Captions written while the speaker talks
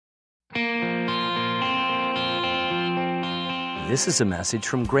This is a message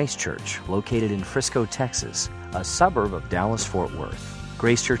from Grace Church, located in Frisco, Texas, a suburb of Dallas-Fort Worth.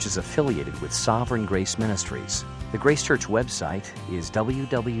 Grace Church is affiliated with Sovereign Grace Ministries. The Grace Church website is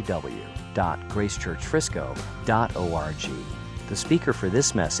www.gracechurchfrisco.org. The speaker for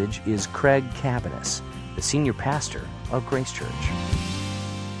this message is Craig Cabanis, the senior pastor of Grace Church.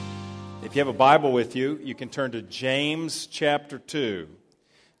 If you have a Bible with you, you can turn to James chapter 2.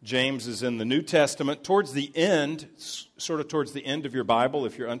 James is in the New Testament, towards the end, sort of towards the end of your Bible,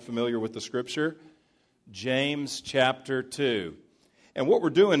 if you're unfamiliar with the Scripture. James chapter 2. And what we're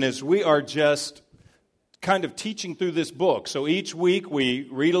doing is we are just kind of teaching through this book. So each week we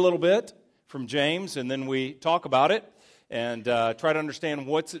read a little bit from James, and then we talk about it and try to understand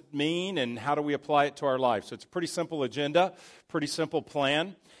what's it mean and how do we apply it to our life. So it's a pretty simple agenda, pretty simple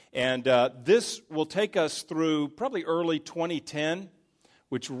plan. And this will take us through probably early 2010,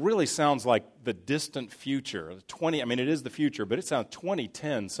 which really sounds like the distant future. It is the future, but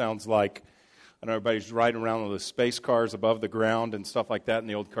 2010 sounds like, I know everybody's riding around with the space cars above the ground and stuff like that in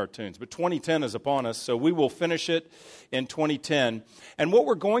the old cartoons. But 2010 is upon us, so we will finish it in 2010. And what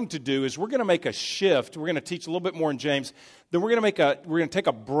we're going to do is we're going to make a shift. We're going to teach a little bit more in James. Then we're going to take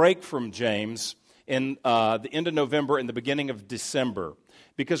a break from James in the end of November and the beginning of December.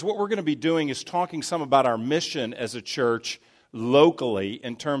 Because what we're going to be doing is talking some about our mission as a church locally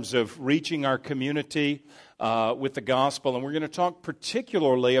in terms of reaching our community with the gospel. And we're going to talk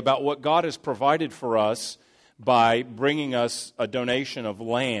particularly about what God has provided for us by bringing us a donation of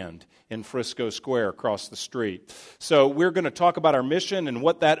land in Frisco Square across the street. So we're going to talk about our mission and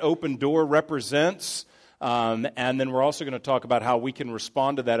what that open door represents. And then we're also going to talk about how we can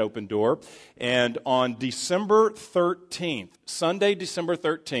respond to that open door. And on December 13th, Sunday, December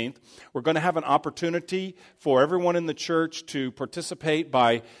 13th, we're going to have an opportunity for everyone in the church to participate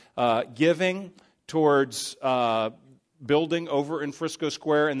by giving towards building over in Frisco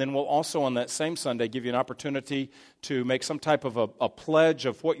Square. And then we'll also on that same Sunday give you an opportunity to make some type of a pledge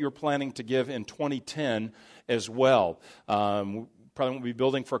of what you're planning to give in 2010 as well. Probably won't be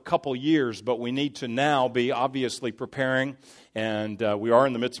building for a couple years, but we need to now be obviously preparing, and we are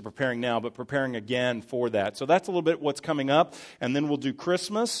in the midst of preparing now, but preparing again for that. So that's a little bit what's coming up, and then we'll do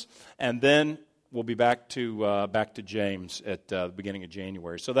Christmas, and then we'll be back to James at the beginning of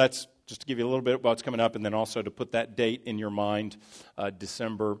January. So that's just to give you a little bit about what's coming up, and then also to put that date in your mind,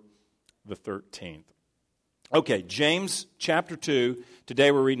 December the 13th. Okay, James chapter 2.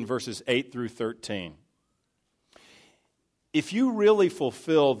 Today we're reading verses 8 through 13. If you really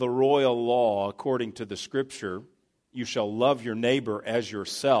fulfill the royal law according to the Scripture, you shall love your neighbor as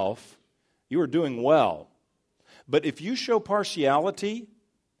yourself, you are doing well. But if you show partiality,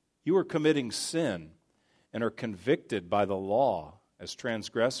 you are committing sin and are convicted by the law as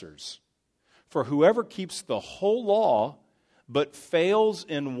transgressors. For whoever keeps the whole law but fails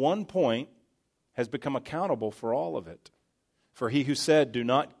in one point has become accountable for all of it. For he who said, "Do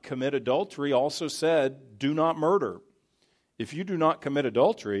not commit adultery," also said, "Do not murder." If you do not commit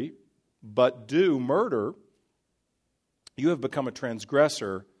adultery, but do murder, you have become a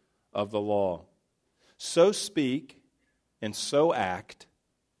transgressor of the law. So speak and so act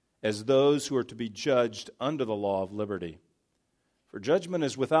as those who are to be judged under the law of liberty. For judgment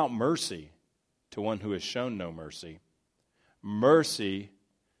is without mercy to one who has shown no mercy. Mercy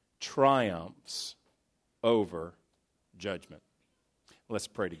triumphs over judgment. Let's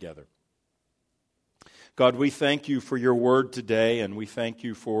pray together. God, we thank you for your word today, and we thank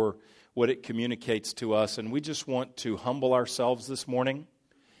you for what it communicates to us. And we just want to humble ourselves this morning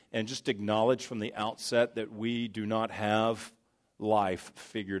and just acknowledge from the outset that we do not have life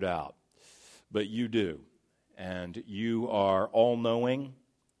figured out. But you do. And you are all-knowing,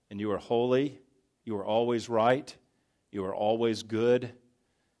 and you are holy. You are always right. You are always good.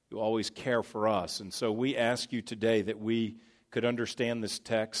 You always care for us. And so we ask you today that we could understand this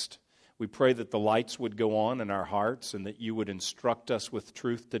text. We pray that the lights would go on in our hearts and that you would instruct us with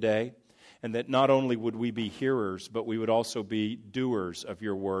truth today, and that not only would we be hearers, but we would also be doers of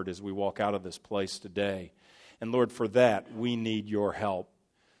your word as we walk out of this place today. And Lord, for that, we need your help.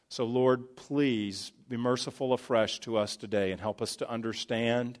 So Lord, please be merciful afresh to us today and help us to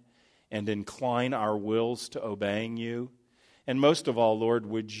understand and incline our wills to obeying you. And most of all, Lord,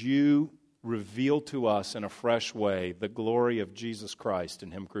 would you reveal to us in a fresh way the glory of Jesus Christ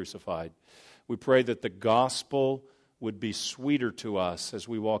and him crucified. We pray that the gospel would be sweeter to us as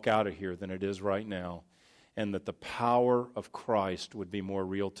we walk out of here than it is right now, and that the power of Christ would be more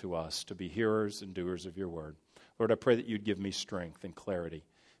real to us to be hearers and doers of your word. Lord, I pray that you'd give me strength and clarity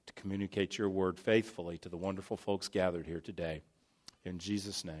to communicate your word faithfully to the wonderful folks gathered here today. In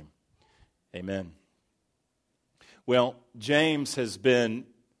Jesus' name, amen. Well, James has been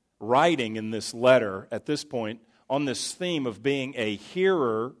writing in this letter at this point on this theme of being a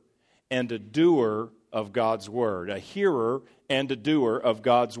hearer and a doer of God's word. A hearer and a doer of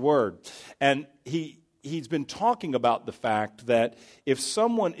God's word. And he's been talking about the fact that if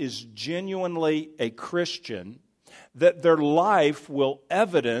someone is genuinely a Christian, that their life will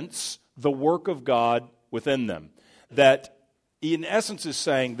evidence the work of God within them. That in essence is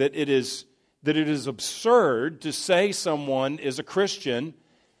saying that it is absurd to say someone is a Christian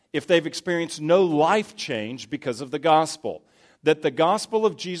if they've experienced no life change because of the gospel. That the gospel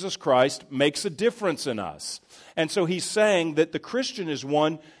of Jesus Christ makes a difference in us. And so he's saying that the Christian is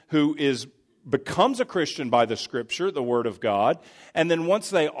one who becomes a Christian by the Scripture, the Word of God, and then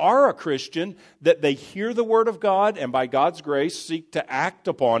once they are a Christian, that they hear the Word of God and by God's grace seek to act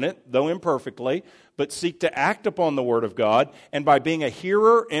upon it, though imperfectly, but seek to act upon the Word of God, and by being a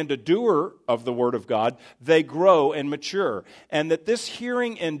hearer and a doer of the Word of God, they grow and mature. And that this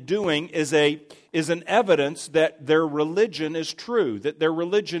hearing and doing is an evidence that their religion is true, that their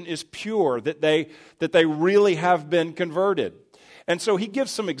religion is pure, that they really have been converted. And so he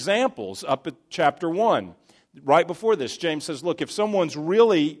gives some examples up at chapter 1. Right before this, James says, look, if someone's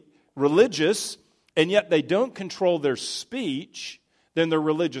really religious and yet they don't control their speech, then their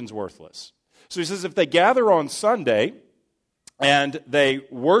religion's worthless. So he says if they gather on Sunday and they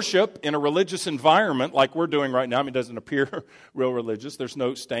worship in a religious environment like we're doing right now, I mean, it doesn't appear real religious. There's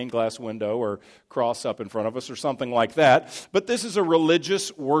no stained glass window or cross up in front of us or something like that. But this is a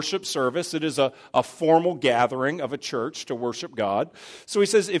religious worship service. It is a formal gathering of a church to worship God. So he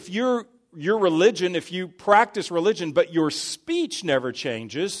says if your religion, if you practice religion, but your speech never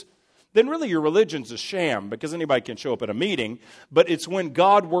changes, then really your religion's a sham, because anybody can show up at a meeting, but it's when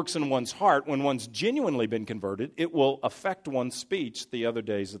God works in one's heart, when one's genuinely been converted, it will affect one's speech the other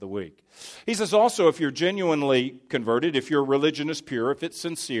days of the week. He says also, if you're genuinely converted, if your religion is pure, if it's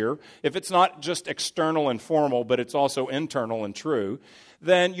sincere, if it's not just external and formal, but it's also internal and true,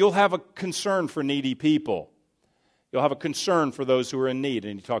 then you'll have a concern for needy people. You'll have a concern for those who are in need.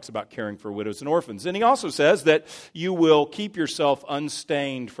 And he talks about caring for widows and orphans. And he also says that you will keep yourself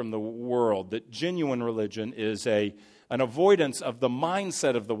unstained from the world, that genuine religion is an avoidance of the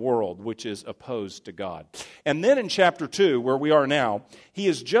mindset of the world, which is opposed to God. And then in chapter 2, where we are now, he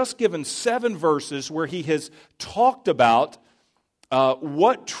has just given 7 verses where he has talked about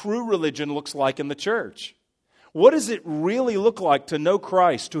what true religion looks like in the church. What does it really look like to know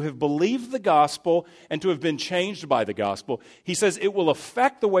Christ, to have believed the gospel, and to have been changed by the gospel? He says it will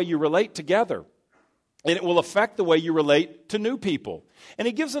affect the way you relate together, and it will affect the way you relate to new people. And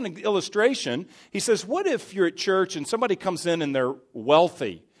he gives an illustration. He says, what if you're at church and somebody comes in and they're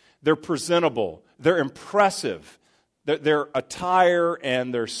wealthy, they're presentable, they're impressive, their attire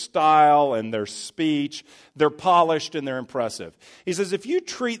and their style and their speech, they're polished and they're impressive. He says if you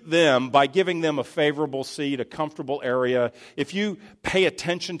treat them by giving them a favorable seat, a comfortable area, if you pay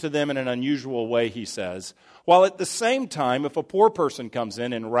attention to them in an unusual way, he says, while at the same time, if a poor person comes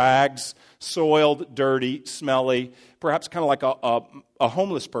in rags, soiled, dirty, smelly, perhaps kind of like a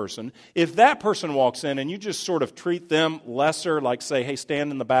homeless person, if that person walks in and you just sort of treat them lesser, like say, hey,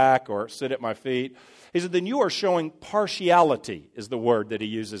 stand in the back or sit at my feet, he said, then you are showing partiality, is the word that he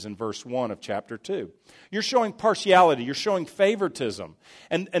uses in verse 1 of chapter 2. You're showing partiality. You're showing favoritism.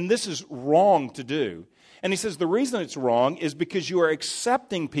 And this is wrong to do. And he says the reason it's wrong is because you are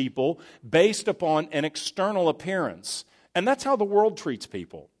accepting people based upon an external appearance. And that's how the world treats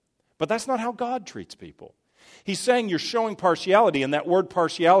people. But that's not how God treats people. He's saying you're showing partiality, and that word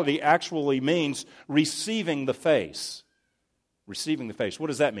partiality actually means receiving the face. Receiving the face. What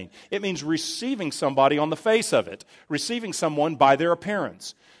does that mean? It means receiving somebody on the face of it. Receiving someone by their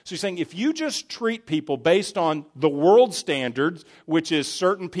appearance. So he's saying if you just treat people based on the world standards, which is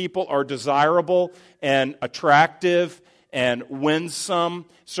certain people are desirable and attractive and winsome,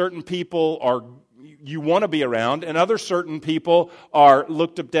 certain people are you want to be around, and other certain people are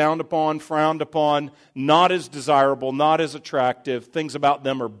looked down upon, frowned upon, not as desirable, not as attractive, things about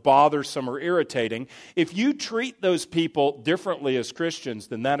them are bothersome or irritating. If you treat those people differently as Christians,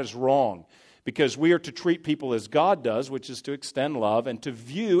 then that is wrong. Because we are to treat people as God does, which is to extend love and to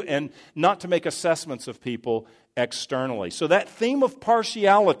view and not to make assessments of people externally. So that theme of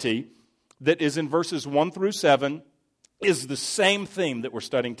partiality that is in verses 1 through 7 is the same theme that we're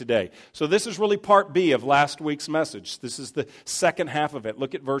studying today. So this is really part B of last week's message. This is the second half of it.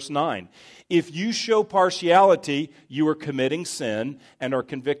 Look at verse 9. If you show partiality, you are committing sin and are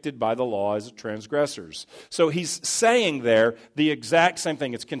convicted by the law as transgressors. So he's saying there the exact same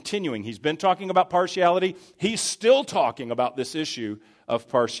thing. It's continuing. He's been talking about partiality. He's still talking about this issue of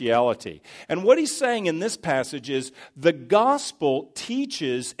partiality. And what he's saying in this passage is the gospel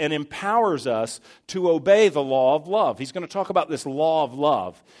teaches and empowers us to obey the law of love. He's going to talk about this law of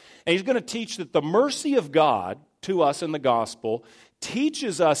love. And he's going to teach that the mercy of God to us in the gospel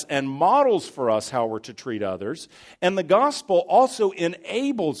teaches us and models for us how we're to treat others. And the gospel also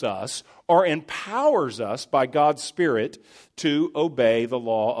enables us or empowers us by God's Spirit to obey the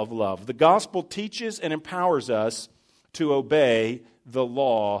law of love. The gospel teaches and empowers us to obey the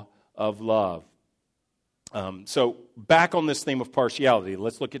law of love. So back on this theme of partiality,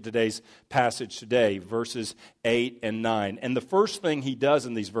 let's look at today's passage today, verses 8 and 9. And the first thing he does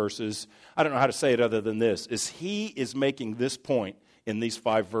in these verses, I don't know how to say it other than this, is he is making this point in these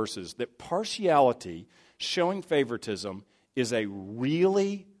 5 verses, that partiality, showing favoritism, is a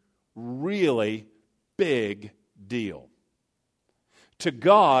really, really big deal. To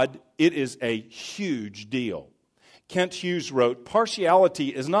God, it is a huge deal. Kent Hughes wrote, partiality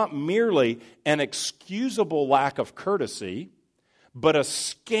is not merely an excusable lack of courtesy, but a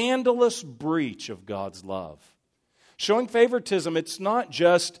scandalous breach of God's love. Showing favoritism, it's not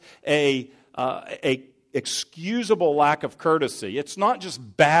just a excusable lack of courtesy. It's not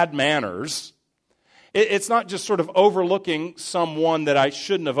just bad manners. It's not just sort of overlooking someone that I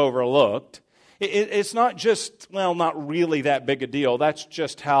shouldn't have overlooked. It's not just, well, not really that big a deal. That's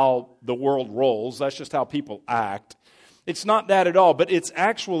just how the world rolls. That's just how people act. It's not that at all, but it's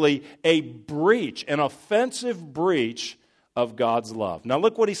actually a breach, an offensive breach of God's love. Now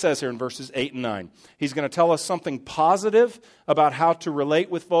look what he says here in verses 8 and 9. He's going to tell us something positive about how to relate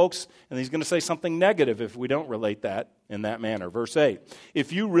with folks, and he's going to say something negative if we don't relate that in that manner. Verse 8,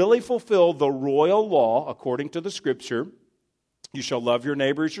 if you really fulfill the royal law according to the Scripture, you shall love your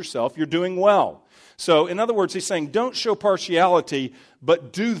neighbor as yourself, you're doing well. So in other words, he's saying don't show partiality,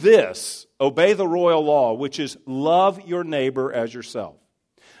 but do this, obey the royal law, which is love your neighbor as yourself.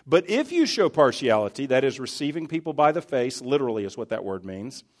 But if you show partiality, that is receiving people by the face, literally is what that word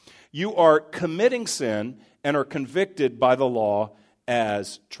means, you are committing sin and are convicted by the law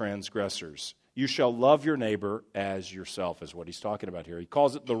as transgressors. You shall love your neighbor as yourself is what he's talking about here. He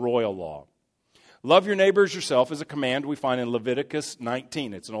calls it the royal law. Love your neighbor as yourself is a command we find in Leviticus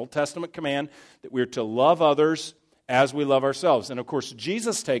 19. It's an Old Testament command that we're to love others as we love ourselves. And of course,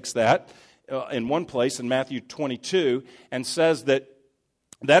 Jesus takes that in one place in Matthew 22 and says that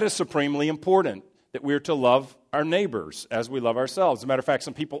is supremely important, that we're to love our neighbors as we love ourselves. As a matter of fact,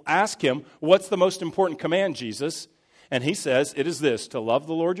 some people ask him, what's the most important command, Jesus? And he says, it is this, to love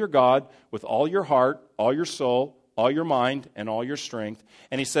the Lord your God with all your heart, all your soul, all your mind, and all your strength.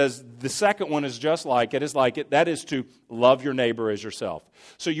 And he says, the second one is just like it, that is to love your neighbor as yourself.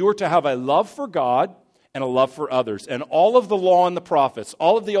 So you are to have a love for God and a love for others. And all of the law and the prophets,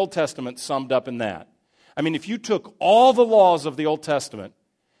 all of the Old Testament summed up in that. I mean, if you took all the laws of the Old Testament,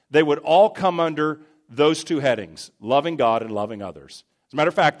 they would all come under those 2 headings, loving God and loving others. As a matter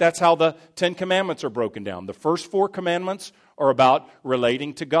of fact, that's how the 10 Commandments are broken down. The first 4 commandments are about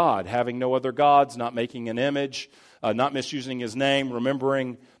relating to God, having no other gods, not making an image, not misusing His name,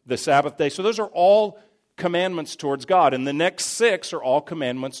 remembering the Sabbath day. So those are all commandments towards God. And the next 6 are all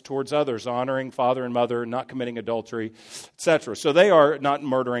commandments towards others, honoring father and mother, not committing adultery, etc. So they are not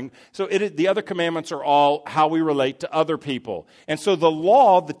murdering. So the other commandments are all how we relate to other people. And so the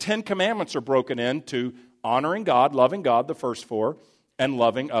law, the 10 commandments are broken into honoring God, loving God, the first 4, and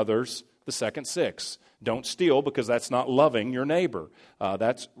loving others, the second 6. Don't steal because that's not loving your neighbor.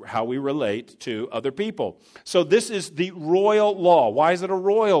 That's how we relate to other people. So this is the royal law. Why is it a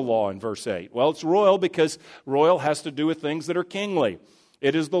royal law in verse 8? Well, it's royal because royal has to do with things that are kingly.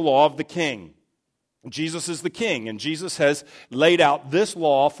 It is the law of the king. Jesus is the king, and Jesus has laid out this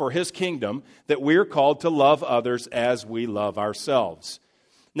law for His kingdom that we're called to love others as we love ourselves.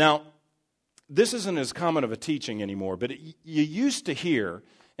 Now, this isn't as common of a teaching anymore, but you used to hear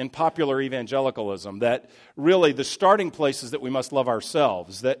in popular evangelicalism that really the starting place is that we must love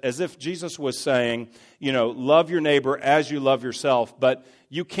ourselves. That as if Jesus was saying, love your neighbor as you love yourself, but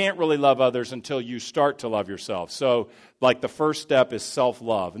you can't really love others until you start to love yourself. So, like the first step is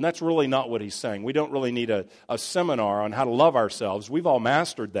self-love. And that's really not what He's saying. We don't really need a seminar on how to love ourselves. We've all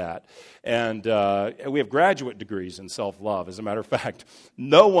mastered that. And we have graduate degrees in self-love. As a matter of fact,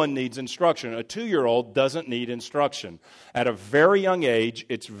 no one needs instruction. A 2-year-old doesn't need instruction. At a very young age,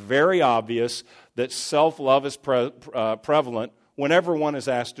 it's very obvious that self-love is prevalent whenever one is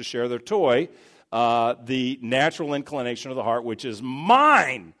asked to share their toy. the natural inclination of the heart, which is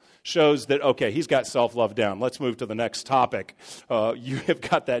mine, shows that, okay, he's got self-love down. Let's move to the next topic. You have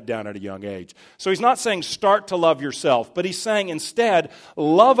got that down at a young age. So he's not saying start to love yourself, but he's saying instead,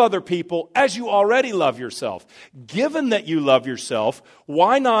 love other people as you already love yourself. Given that you love yourself,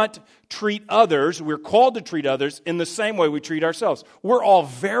 why not treat others, we're called to treat others in the same way we treat ourselves. We're all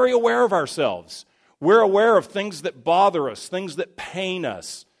very aware of ourselves. We're aware of things that bother us, things that pain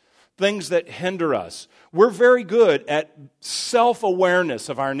us, things that hinder us. We're very good at self-awareness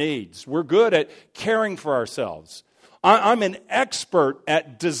of our needs. We're good at caring for ourselves. I'm an expert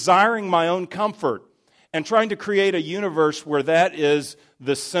at desiring my own comfort and trying to create a universe where that is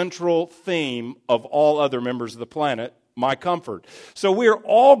the central theme of all other members of the planet, my comfort. So we are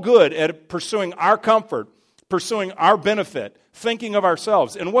all good at pursuing our comfort, pursuing our benefit, thinking of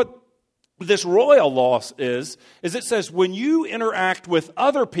ourselves. And what this royal law is it says when you interact with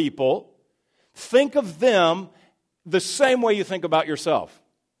other people, think of them the same way you think about yourself.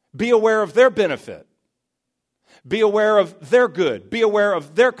 Be aware of their benefit. Be aware of their good. Be aware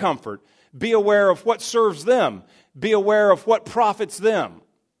of their comfort. Be aware of what serves them. Be aware of what profits them.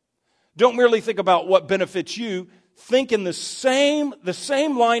 Don't merely think about what benefits you. Think in the same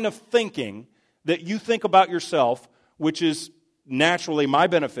line of thinking that you think about yourself, which is naturally my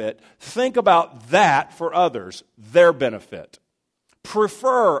benefit. Think about that for others, their benefit.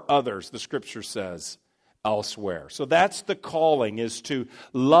 Prefer others, the Scripture says elsewhere. So that's the calling, is to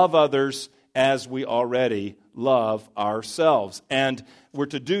love others as we already love ourselves. And we're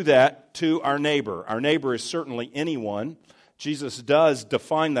to do that to our neighbor. Our neighbor is certainly anyone. Jesus does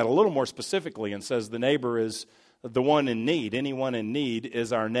define that a little more specifically and says the neighbor is the one in need. Anyone in need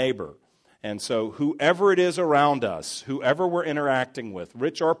is our neighbor. And so whoever it is around us, whoever we're interacting with,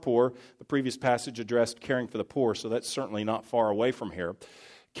 rich or poor, the previous passage addressed caring for the poor, so that's certainly not far away from here.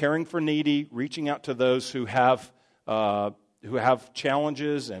 Caring for needy, reaching out to those who have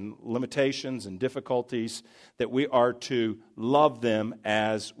challenges and limitations and difficulties, that we are to love them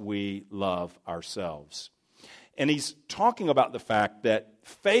as we love ourselves. And he's talking about the fact that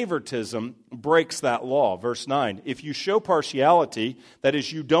favoritism breaks that law. Verse 9, if you show partiality, that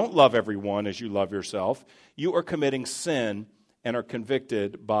is, you don't love everyone as you love yourself, you are committing sin and are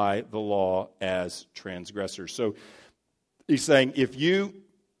convicted by the law as transgressors. So he's saying if you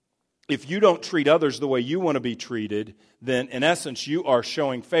don't treat others the way you want to be treated, then in essence you are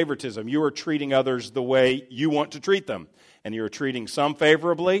showing favoritism. You are treating others the way you want to treat them. And you're treating some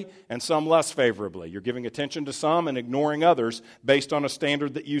favorably and some less favorably. You're giving attention to some and ignoring others based on a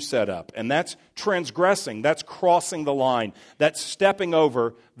standard that you set up. And that's transgressing. That's crossing the line. That's stepping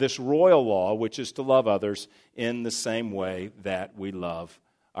over this royal law, which is to love others in the same way that we love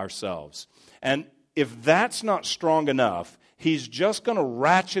ourselves. And if that's not strong enough, he's just going to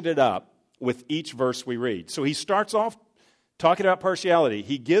ratchet it up with each verse we read. So he starts off talking about partiality.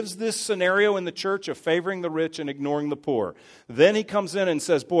 He gives this scenario in the church of favoring the rich and ignoring the poor. Then he comes in and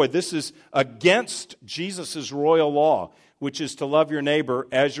says, boy, this is against Jesus' royal law, which is to love your neighbor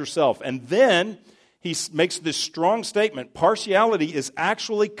as yourself. And then he makes this strong statement. Partiality is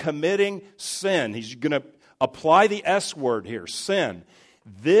actually committing sin. He's going to apply the S word here, sin.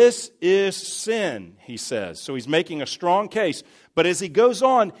 This is sin, he says. So he's making a strong case. But as he goes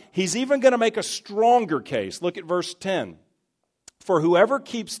on, he's even going to make a stronger case. Look at verse 10. For whoever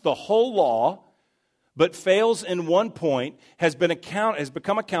keeps the whole law but fails in one point has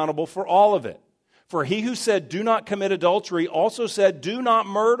become accountable for all of it. For he who said, do not commit adultery, also said, do not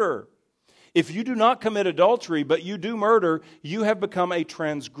murder. If you do not commit adultery, but you do murder, you have become a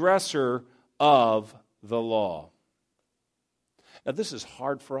transgressor of the law. Now, this is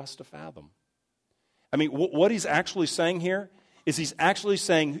hard for us to fathom. I mean, what he's actually saying here is he's actually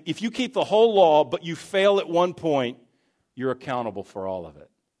saying, if you keep the whole law, but you fail at one point, you're accountable for all of it.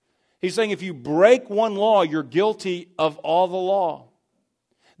 He's saying if you break one law, you're guilty of all the law.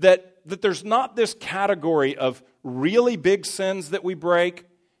 That there's not this category of really big sins that we break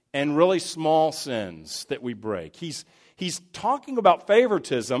and really small sins that we break. He's talking about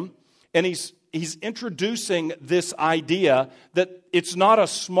favoritism, and he's introducing this idea that it's not a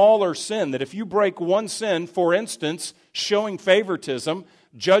smaller sin, that if you break one sin, for instance, showing favoritism,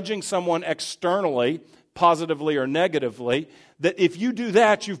 judging someone externally, positively or negatively, that if you do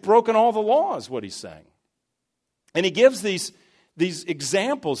that, you've broken all the laws, what he's saying. And he gives these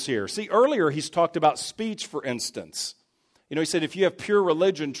examples here. See, earlier he's talked about speech, for instance. You know, he said if you have pure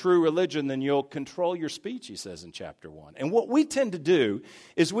religion, true religion, then you'll control your speech, he says in chapter 1. And what we tend to do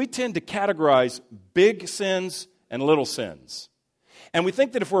is we tend to categorize big sins and little sins. And we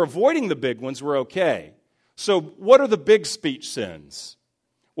think that if we're avoiding the big ones, we're okay. So what are the big speech sins?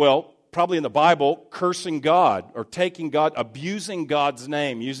 Well, probably in the Bible, cursing God or taking God, abusing God's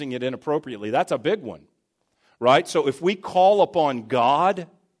name, using it inappropriately. That's a big one, right? So if we call upon God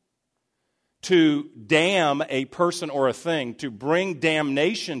to damn a person or a thing, to bring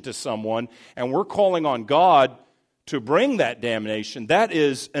damnation to someone, and we're calling on God to bring that damnation, that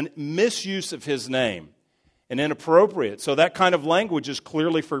is a misuse of His name and inappropriate. So that kind of language is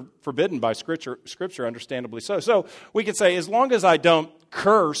clearly forbidden by Scripture, understandably so. So we could say, as long as I don't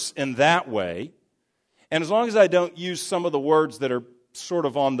curse in that way, and as long as I don't use some of the words that are sort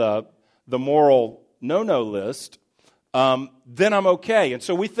of on the moral no-no list, then I'm okay. And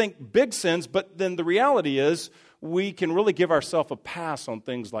so we think big sins, but then the reality is we can really give ourselves a pass on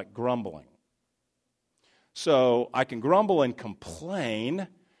things like grumbling. So I can grumble and complain,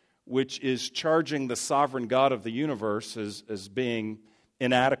 which is charging the sovereign God of the universe as being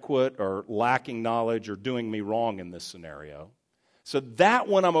inadequate or lacking knowledge or doing me wrong in this scenario. So that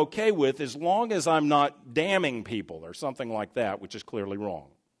one I'm okay with as long as I'm not damning people or something like that, which is clearly wrong.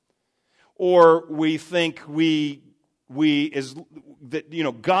 Or we think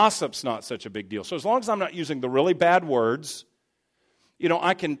gossip's not such a big deal. So as long as I'm not using the really bad words,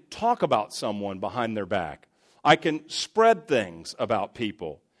 I can talk about someone behind their back. I can spread things about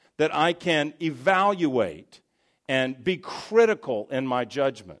people that I can evaluate and be critical in my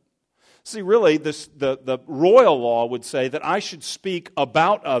judgment. See, really, the royal law would say that I should speak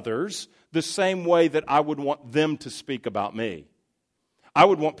about others the same way that I would want them to speak about me. I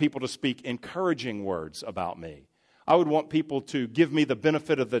would want people to speak encouraging words about me. I would want people to give me the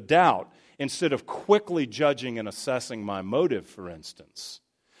benefit of the doubt instead of quickly judging and assessing my motive, for instance.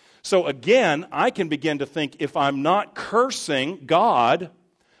 So again, I can begin to think if I'm not cursing God,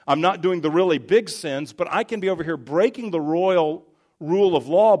 I'm not doing the really big sins, but I can be over here breaking the royal rule of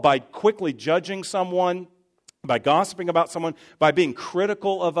law by quickly judging someone, by gossiping about someone, by being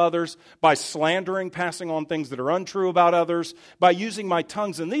critical of others, by slandering, passing on things that are untrue about others, by using my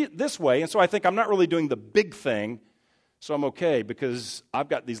tongues in this way. And so I think I'm not really doing the big thing, so I'm okay because I've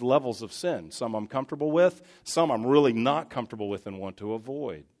got these levels of sin. Some I'm comfortable with, some I'm really not comfortable with and want to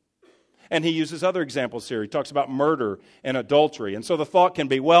avoid. And he uses other examples here. He talks about murder and adultery. And so the thought can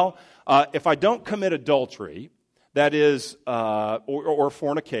be, if I don't commit adultery, that is, or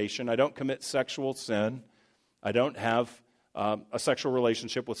fornication, I don't commit sexual sin, I don't have a sexual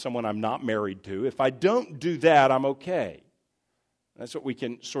relationship with someone I'm not married to. If I don't do that, I'm okay. That's what we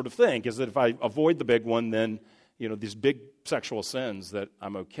can sort of think, is that if I avoid the big one, then, these big sexual sins, that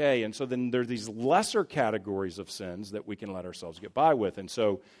I'm okay. And so then there are these lesser categories of sins that we can let ourselves get by with. And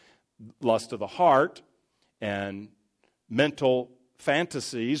so lust of the heart and mental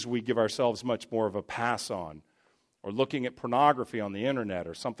fantasies, we give ourselves much more of a pass on. Or looking at pornography on the internet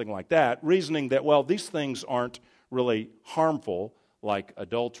or something like that, reasoning that, these things aren't really harmful like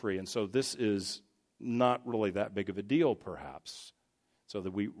adultery, and so this is not really that big of a deal, perhaps, so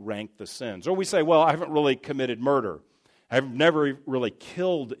that we rank the sins. Or we say, I haven't really committed murder. I've never really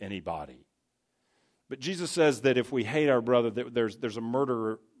killed anybody. But Jesus says that if we hate our brother, that there's a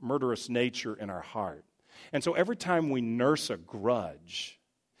murderous nature in our heart. And so every time we nurse a grudge,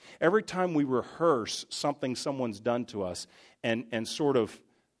 every time we rehearse something someone's done to us and sort of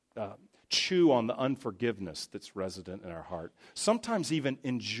chew on the unforgiveness that's resident in our heart, sometimes even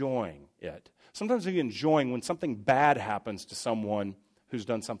enjoying it, sometimes even enjoying when something bad happens to someone who's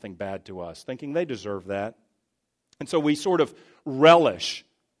done something bad to us, thinking they deserve that. And so we sort of relish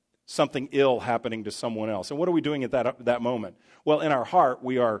something ill happening to someone else. And what are we doing at that moment? Well, in our heart,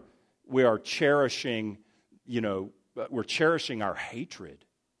 we are cherishing, we're cherishing our hatred,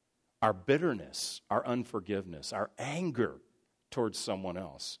 our bitterness, our unforgiveness, our anger towards someone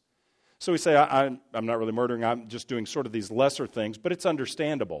else. So we say, I'm not really murdering, I'm just doing sort of these lesser things, but it's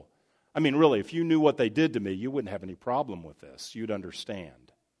understandable. I mean, really, if you knew what they did to me, you wouldn't have any problem with this. You'd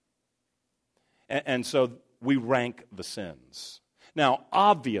understand. And so we rank the sins. Now,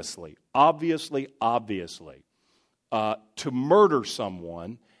 obviously, to murder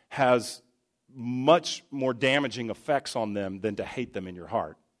someone has much more damaging effects on them than to hate them in your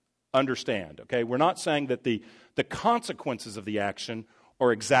heart. Understand, okay? We're not saying that the consequences of the action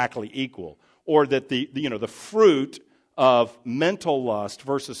are exactly equal, or that the fruit of mental lust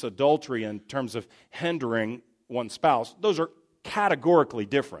versus adultery in terms of hindering one's spouse, those are categorically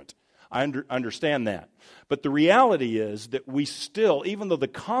different. I understand that. But the reality is that we still, even though the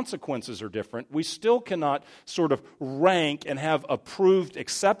consequences are different, we still cannot sort of rank and have approved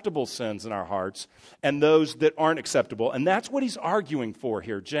acceptable sins in our hearts and those that aren't acceptable. And that's what he's arguing for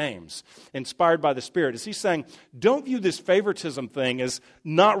here, James, inspired by the Spirit. Is he's saying, don't view this favoritism thing as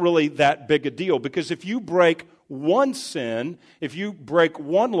not really that big a deal, because if you break one sin, if you break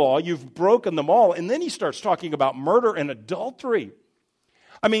one law, you've broken them all. And then he starts talking about murder and adultery.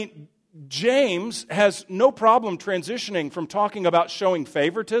 I mean, James has no problem transitioning from talking about showing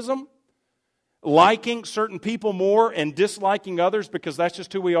favoritism, liking certain people more and disliking others because that's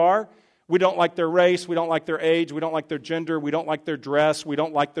just who we are. We don't like their race, we don't like their age, we don't like their gender, we don't like their dress, we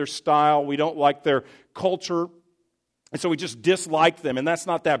don't like their style, we don't like their culture. And so we just dislike them, and that's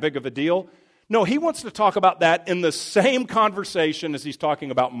not that big of a deal. No, he wants to talk about that in the same conversation as he's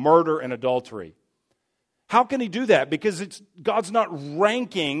talking about murder and adultery. How can he do that? Because God's not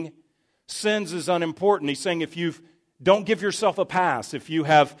ranking sins as unimportant. He's saying don't give yourself a pass. If you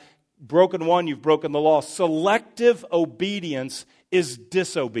have broken one, you've broken the law. Selective obedience is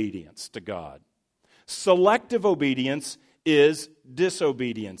disobedience to God. Selective obedience is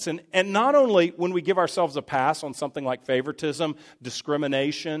disobedience. And not only when we give ourselves a pass on something like favoritism,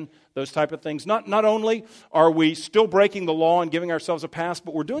 discrimination, those type of things, not only are we still breaking the law and giving ourselves a pass,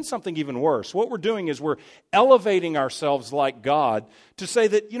 but we're doing something even worse. What we're doing is we're elevating ourselves like God to say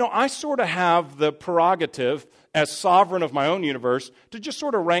that, I sort of have the prerogative as sovereign of my own universe to just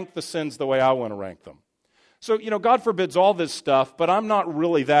sort of rank the sins the way I want to rank them. So, God forbids all this stuff, but I'm not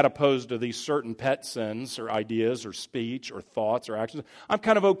really that opposed to these certain pet sins or ideas or speech or thoughts or actions. I'm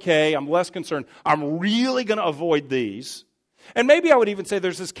kind of okay. I'm less concerned. I'm really going to avoid these. And maybe I would even say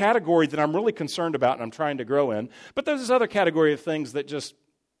there's this category that I'm really concerned about and I'm trying to grow in. But there's this other category of things that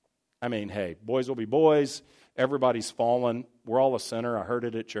hey, boys will be boys. Everybody's fallen. We're all a sinner. I heard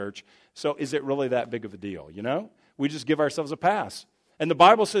it at church. So is it really that big of a deal, We just give ourselves a pass. And the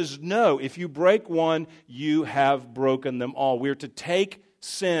Bible says, no, if you break one, you have broken them all. We're to take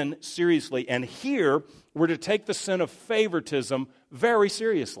sin seriously. And here, we're to take the sin of favoritism very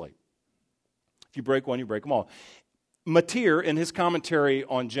seriously. If you break one, you break them all. Matir, in his commentary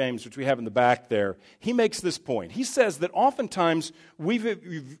on James, which we have in the back there, he makes this point. He says that oftentimes we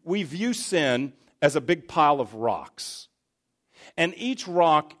view sin as a big pile of rocks. And each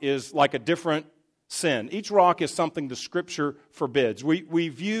rock is like a different sin. Each rock is something the Scripture forbids. We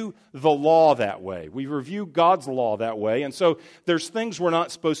view the law that way. We review God's law that way. And so there's things we're not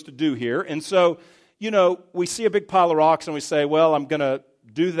supposed to do here. And so, we see a big pile of rocks and we say, well, I'm going to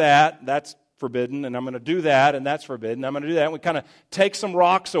do that. That's forbidden. And I'm going to do that. And that's forbidden. I'm going to do that. And we kind of take some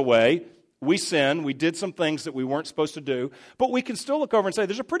rocks away. We sin. We did some things that we weren't supposed to do. But we can still look over and say,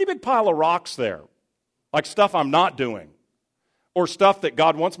 there's a pretty big pile of rocks there. Like stuff I'm not doing. Or stuff that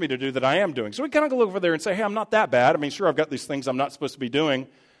God wants me to do that I am doing. So we kind of go over there and say, hey, I'm not that bad. I mean, sure, I've got these things I'm not supposed to be doing,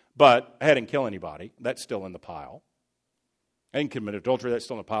 but I didn't kill anybody. That's still in the pile. I didn't commit adultery. That's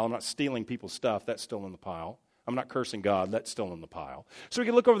still in the pile. I'm not stealing people's stuff. That's still in the pile. I'm not cursing God. That's still in the pile. So we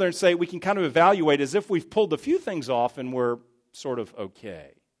can look over there and say, we can kind of evaluate as if we've pulled a few things off and we're sort of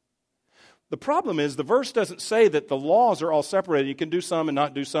okay. The problem is the verse doesn't say that the laws are all separated. You can do some and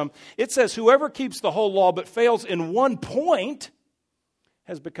not do some. It says whoever keeps the whole law but fails in one point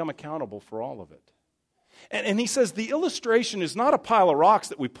has become accountable for all of it. And he says the illustration is not a pile of rocks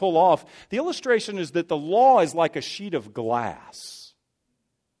that we pull off. The illustration is that the law is like a sheet of glass.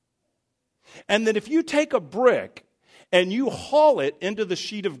 And that if you take a brick and you haul it into the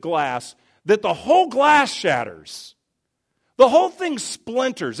sheet of glass, that the whole glass shatters. The whole thing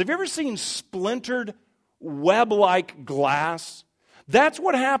splinters. Have you ever seen splintered web-like glass? That's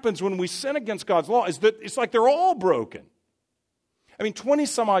what happens when we sin against God's law, is that it's like they're all broken. 20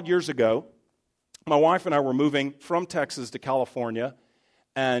 some odd years ago, my wife and I were moving from Texas to California,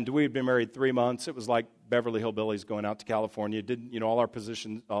 and we had been married 3 months. It was like Beverly Hillbillies going out to California. All our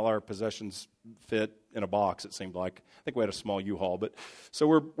possessions fit in a box, it seemed like. I think we had a small U-Haul, but so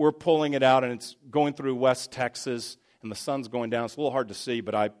we're pulling it out, and it's going through West Texas, and the sun's going down. It's a little hard to see,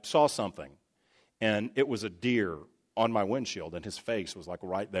 but I saw something, and it was a deer on my windshield, and his face was like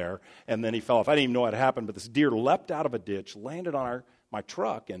right there, and then he fell off. I didn't even know what had happened, but this deer leapt out of a ditch, landed on my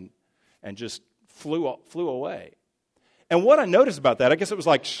truck, and just flew away. And what I noticed about that, I guess it was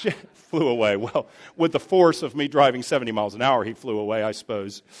like, shit, flew away. Well, with the force of me driving 70 miles an hour, he flew away, I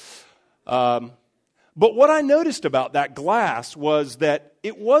suppose. But what I noticed about that glass was that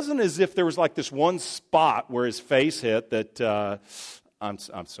it wasn't as if there was like this one spot where his face hit that, I'm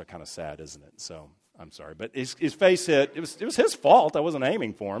so kind of sad, isn't it? So I'm sorry, but his face hit. It was his fault. I wasn't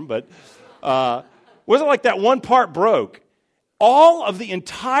aiming for him, but wasn't like that one part broke. All of the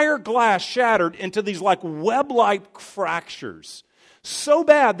entire glass shattered into these like web-like fractures. So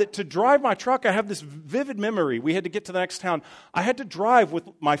bad that to drive my truck, I have this vivid memory. We had to get to the next town. I had to drive with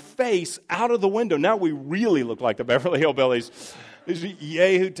my face out of the window. Now we really look like the Beverly Hillbillies. These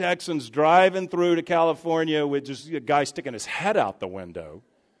Yahoo Texans driving through to California with just a guy sticking his head out the window.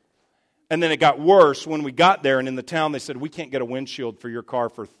 And then it got worse when we got there, and in the town they said, we can't get a windshield for your car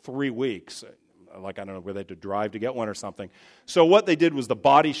for 3 weeks. Like, I don't know, where they had to drive to get one or something. So what they did was the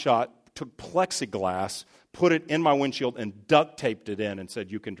Body Shop took plexiglass, put it in my windshield, and duct taped it in and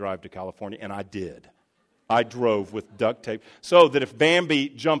said, you can drive to California. And I did. I drove with duct tape. So that if Bambi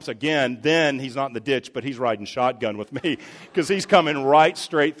jumps again, then he's not in the ditch, but he's riding shotgun with me because he's coming right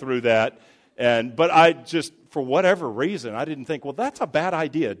straight through that. But I just, for whatever reason, I didn't think, well, that's a bad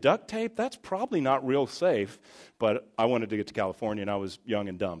idea. Duct tape, that's probably not real safe. But I wanted to get to California, and I was young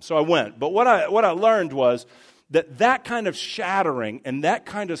and dumb. So I went. But what I learned was that kind of shattering and that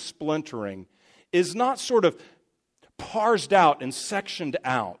kind of splintering is not sort of parsed out and sectioned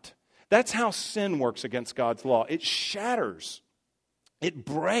out. That's how sin works against God's law. It shatters. It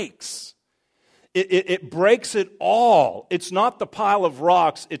breaks. It breaks it all. It's not the pile of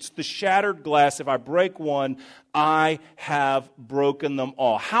rocks. It's the shattered glass. If I break one, I have broken them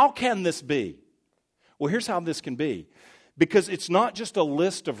all. How can this be? Well, here's how this can be. Because it's not just a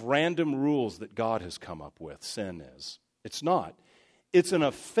list of random rules that God has come up with, sin is. It's not. It's an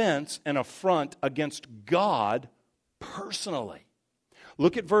offense and affront against God personally.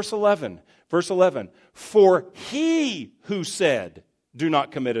 Look at verse 11. Verse 11. For he who said, do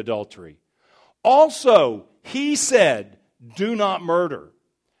not commit adultery, also he said, do not murder.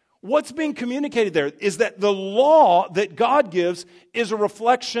 What's being communicated there is that the law that God gives is a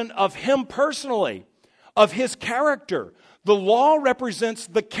reflection of him personally, of his character. The law represents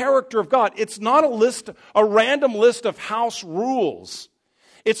the character of God. It's not a random list of house rules.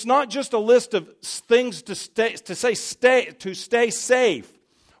 It's not just a list of things to stay safe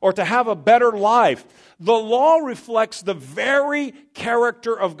or to have a better life. The law reflects the very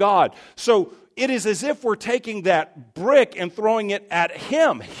character of God. So it is as if we're taking that brick and throwing it at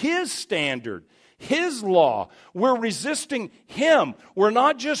him, his standard, his law. We're resisting him. We're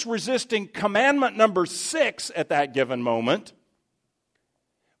not just resisting commandment number 6 at that given moment.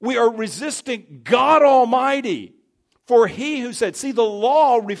 We are resisting God Almighty. For he who said, see, the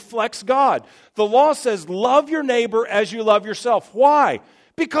law reflects God. The law says, love your neighbor as you love yourself. Why?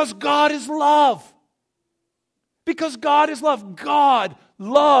 Because God is love. Because God is love. God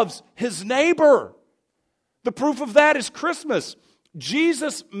loves his neighbor. The proof of that is Christmas.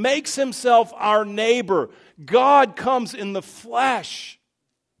 Jesus makes himself our neighbor. God comes in the flesh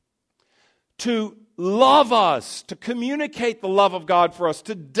to love us, to communicate the love of God for us,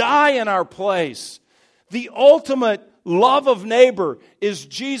 to die in our place. The ultimate love of neighbor is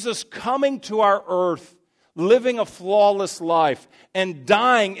Jesus coming to our earth, living a flawless life, and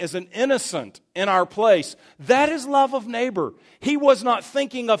dying as an innocent in our place. That is love of neighbor. He was not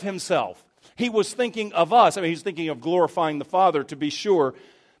thinking of himself. He was thinking of us. I mean, he's thinking of glorifying the Father, to be sure.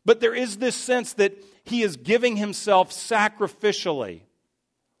 But there is this sense that he is giving himself sacrificially,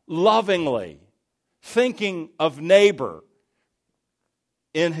 lovingly, thinking of neighbor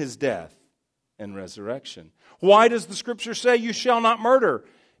in his death and resurrection. Why does the Scripture say you shall not murder?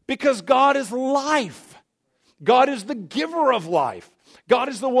 Because God is life. God is the giver of life. God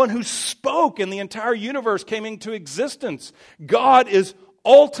is the one who spoke and the entire universe came into existence. God is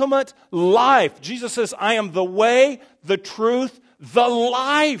ultimate life. Jesus says, I am the way, the truth, the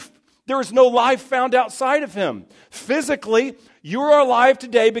life. There is no life found outside of him. Physically, you are alive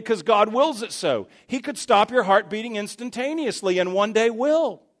today because God wills it so. He could stop your heart beating instantaneously and one day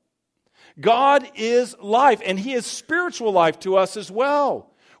will. God is life, and he is spiritual life to us as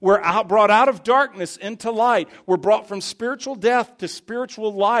well. We're brought out of darkness into light. We're brought from spiritual death to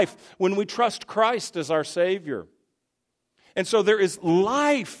spiritual life when we trust Christ as our Savior. And so there is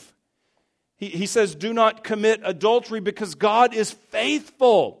life. He says, do not commit adultery because God is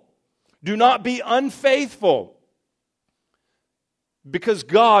faithful. Do not be unfaithful. Because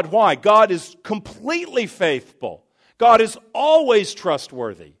God, why? God is completely faithful. God is always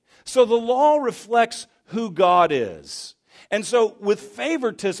trustworthy. So the law reflects who God is. And so with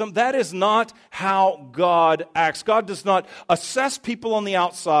favoritism, that is not how God acts. God does not assess people on the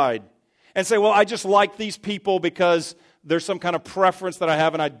outside and say, well, I just like these people because there's some kind of preference that I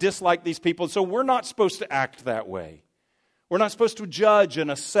have and I dislike these people. So we're not supposed to act that way. We're not supposed to judge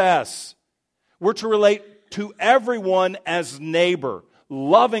and assess. We're to relate to everyone as neighbor,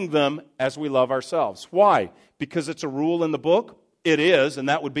 loving them as we love ourselves. Why? Because it's a rule in the book? It is, and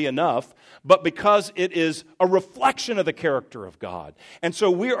that would be enough, but because it is a reflection of the character of God. And so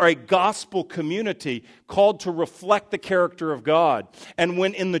we are a gospel community called to reflect the character of God. And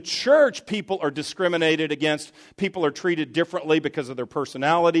when in the church people are discriminated against, people are treated differently because of their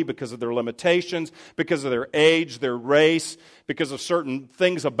personality, because of their limitations, because of their age, their race, because of certain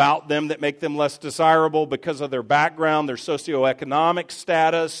things about them that make them less desirable, because of their background, their socioeconomic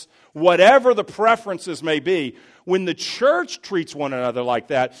status, whatever the preferences may be, when the church treats one another like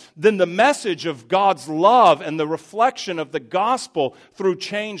that, then the message of God's love and the reflection of the gospel through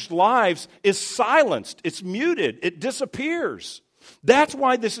changed lives is silenced. It's muted. It disappears. That's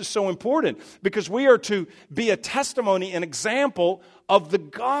why this is so important, because we are to be a testimony, an example of the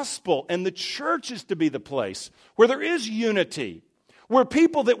gospel, and the church is to be the place where there is unity, where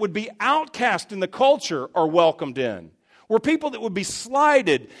people that would be outcast in the culture are welcomed in, where people that would be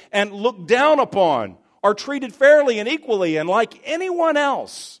slighted and looked down upon are treated fairly and equally and like anyone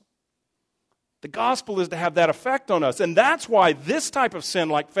else. The gospel is to have that effect on us, and that's why this type of sin,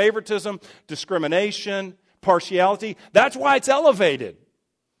 like favoritism, discrimination, partiality, that's why it's elevated.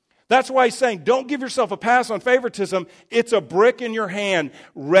 That's why he's saying, don't give yourself a pass on favoritism. It's a brick in your hand,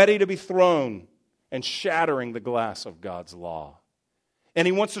 ready to be thrown and shattering the glass of God's law. And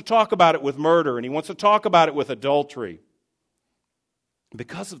he wants to talk about it with murder, and he wants to talk about it with adultery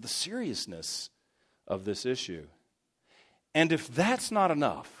because of the seriousness of this issue. And if that's not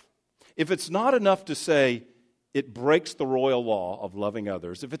enough, if it's not enough to say it breaks the royal law of loving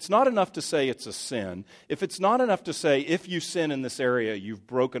others, if it's not enough to say it's a sin, if it's not enough to say if you sin in this area, you've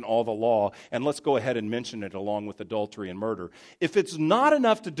broken all the law, and let's go ahead and mention it along with adultery and murder, if it's not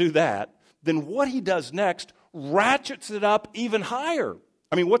enough to do that, then what he does next ratchets it up even higher.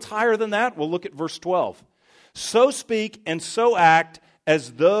 I mean, what's higher than that? Well, look at verse 12. So speak and so act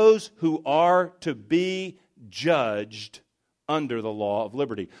as those who are to be judged under the law of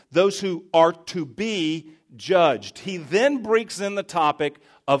liberty. Those who are to be judged. He then breaks in the topic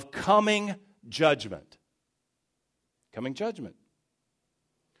of coming judgment. Coming judgment.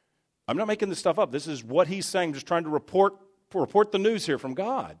 I'm not making this stuff up. This is what he's saying, just trying to report the news here from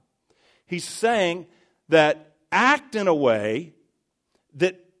God. He's saying that act in a way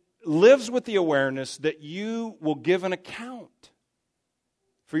that lives with the awareness that you will give an account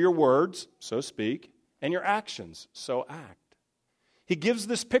for your words, so speak, and your actions, so act. He gives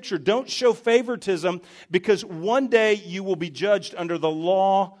this picture. Don't show favoritism, because one day you will be judged under the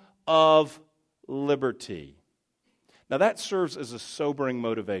law of liberty. Now that serves as a sobering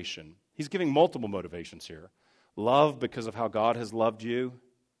motivation. He's giving multiple motivations here. Love because of how God has loved you.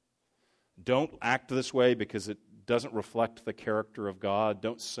 Don't act this way because it doesn't reflect the character of God.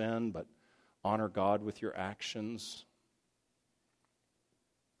 Don't sin, but honor God with your actions.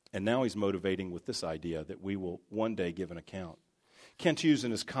 And now he's motivating with this idea that we will one day give an account. Kent Hughes,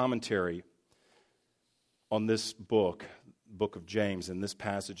 in his commentary on this book of James, and this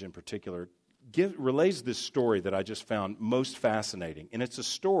passage in particular, relays this story that I just found most fascinating. And it's a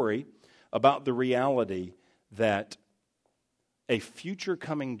story about the reality that a future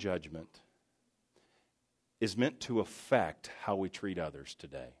coming judgment is meant to affect how we treat others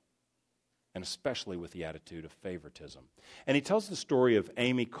today, and especially with the attitude of favoritism. And he tells the story of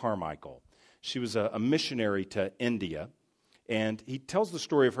Amy Carmichael. She was a missionary to India, and he tells the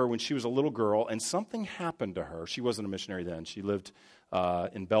story of her when she was a little girl, and something happened to her. She wasn't a missionary then. She lived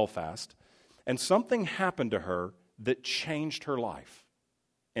in Belfast. And something happened to her that changed her life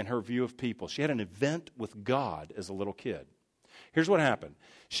and her view of people. She had an event with God as a little kid. Here's what happened.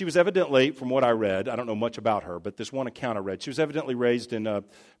 She was evidently, from what I read, I don't know much about her, but this one account I read, she was evidently raised in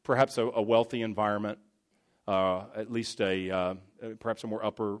perhaps a wealthy environment, at least perhaps a more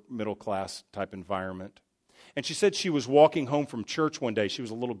upper middle class type environment. And she said she was walking home from church one day. She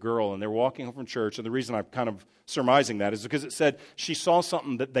was a little girl, and they were walking home from church. And the reason I'm kind of surmising that is because it said she saw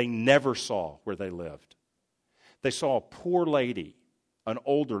something that they never saw where they lived. They saw a poor lady, an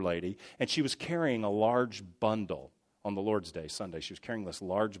older lady, and she was carrying a large bundle on the Lord's Day, Sunday. She was carrying this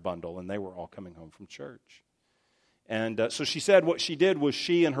large bundle, and they were all coming home from church. And so she said what she did was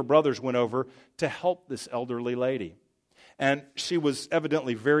she and her brothers went over to help this elderly lady. And she was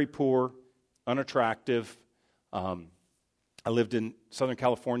evidently very poor, unattractive. I lived in Southern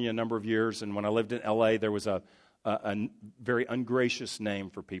California a number of years, and when I lived in L.A., there was a very ungracious name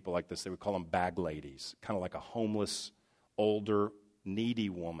for people like this. They would call them bag ladies, kind of like a homeless, older, needy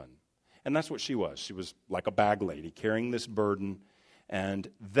woman. And that's what she was. She was like a bag lady carrying this burden, and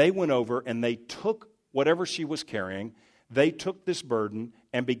they went over and they took whatever she was carrying, they took this burden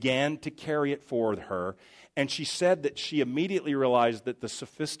and began to carry it for her. And she said that she immediately realized that the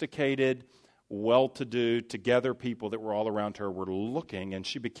sophisticated, well-to-do, together people that were all around her were looking, and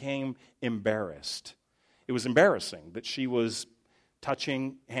she became embarrassed. It was embarrassing that she was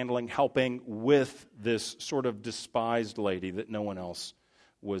touching, handling, helping with this sort of despised lady that no one else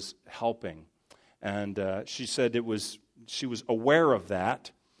was helping. And she said she was aware of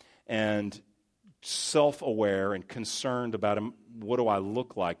that and self-aware and concerned about what do I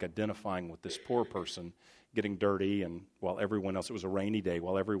look like identifying with this poor person getting dirty, and while everyone else, it was a rainy day,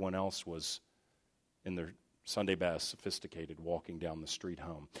 while everyone else was in their Sunday best, sophisticated, walking down the street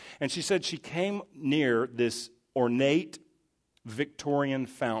home. And she said she came near this ornate Victorian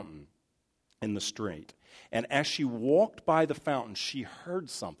fountain in the street. And as she walked by the fountain, she heard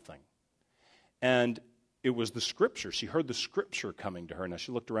something. And it was the Scripture. She heard the Scripture coming to her. Now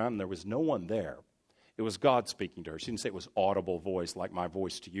she looked around and there was no one there. It was God speaking to her. She didn't say it was audible voice like my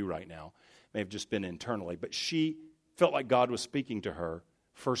voice to you right now. It may have just been internally. But she felt like God was speaking to her,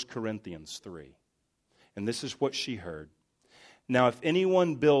 1 Corinthians 3. And this is what she heard. Now, if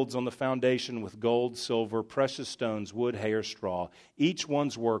anyone builds on the foundation with gold, silver, precious stones, wood, hay, or straw, each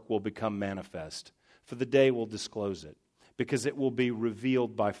one's work will become manifest, for the day will disclose it, because it will be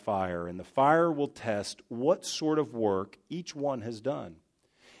revealed by fire, and the fire will test what sort of work each one has done.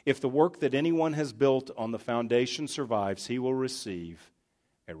 If the work that anyone has built on the foundation survives, he will receive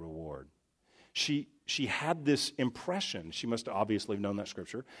a reward. She had this impression. She must have obviously known that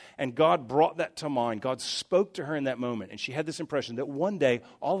Scripture. And God brought that to mind. God spoke to her in that moment. And she had this impression that one day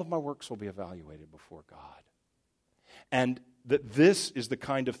all of my works will be evaluated before God. And that this is the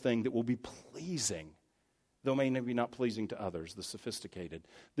kind of thing that will be pleasing, though maybe not pleasing to others, the sophisticated.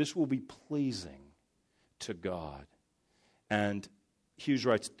 This will be pleasing to God. And Hughes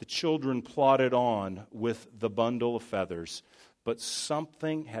writes, the children plodded on with the bundle of feathers, but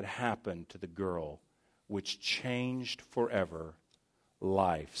something had happened to the girl which changed forever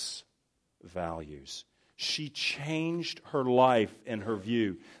life's values. She changed her life and her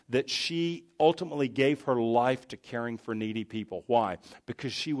view, that she ultimately gave her life to caring for needy people. Why?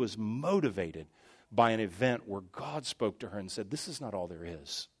 Because she was motivated by an event where God spoke to her and said, this is not all there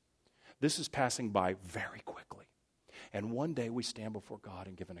is. This is passing by very quickly. And one day we stand before God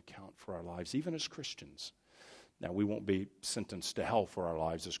and give an account for our lives, even as Christians. Now, we won't be sentenced to hell for our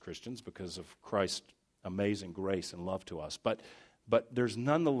lives as Christians because of Christ's amazing grace and love to us. But there's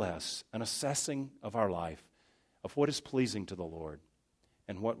nonetheless an assessing of our life, of what is pleasing to the Lord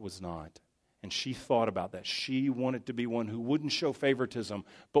and what was not. And she thought about that. She wanted to be one who wouldn't show favoritism,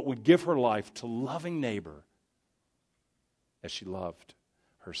 but would give her life to loving neighbor as she loved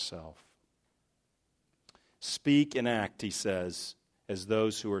herself. Speak and act, he says, as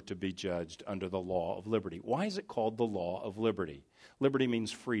those who are to be judged under the law of liberty. Why is it called the law of liberty? Liberty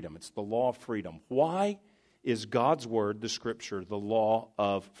means freedom. It's the law of freedom. Why is God's word, the Scripture, the law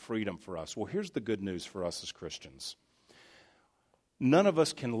of freedom for us? Well, here's the good news for us as Christians. None of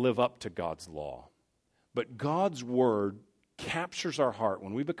us can live up to God's law, but God's word captures our heart.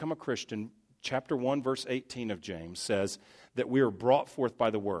 When we become a Christian, chapter 1, verse 18 of James says that we are brought forth by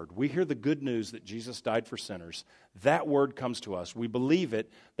the word. We hear the good news that Jesus died for sinners. That word comes to us. We believe it.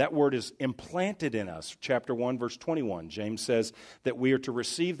 That word is implanted in us. Chapter 1, verse 21, James says that we are to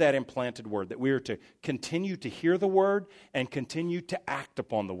receive that implanted word, that we are to continue to hear the word and continue to act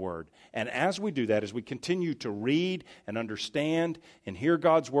upon the word. And as we do that, as we continue to read and understand and hear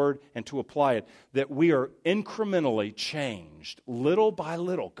God's word and to apply it, that we are incrementally changed. Little by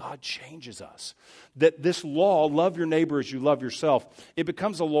little, God changes us. That this law, love your neighbor as you love yourself, it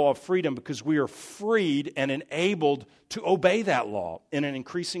becomes a law of freedom because we are freed and enabled to obey that law in an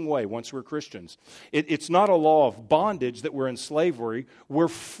increasing way once we're Christians. It's not a law of bondage that we're in slavery. We're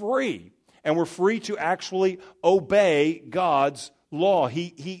free, and we're free to actually obey God's law.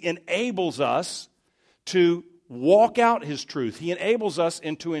 He enables us to walk out His truth. He enables us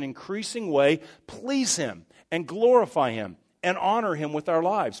into an increasing way please Him and glorify Him and honor Him with our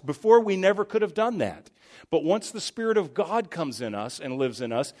lives. Before, we never could have done that. But once the Spirit of God comes in us and lives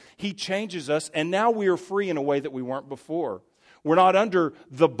in us, He changes us, and now we are free in a way that we weren't before. We're not under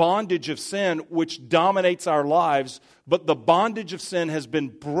the bondage of sin, which dominates our lives, but the bondage of sin has been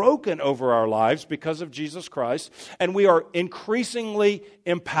broken over our lives because of Jesus Christ, and we are increasingly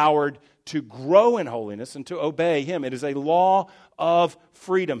empowered to grow in holiness and to obey Him. It is a law of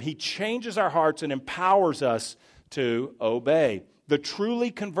freedom. He changes our hearts and empowers us to obey. The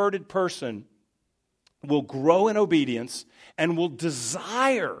truly converted person will grow in obedience and will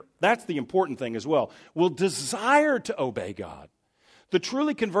desire, that's the important thing as well, will desire to obey God. The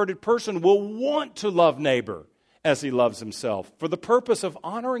truly converted person will want to love neighbor as he loves himself for the purpose of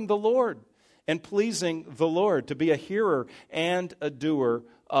honoring the Lord and pleasing the Lord, to be a hearer and a doer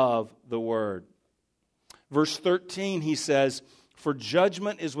of the word. Verse 13, he says, for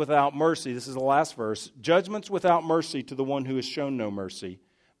judgment is without mercy. This is the last verse. Judgment's without mercy to the one who has shown no mercy.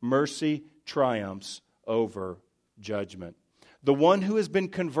 Mercy triumphs over judgment. The one who has been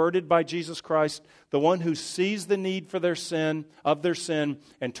converted by Jesus Christ, the one who sees the need for their sin,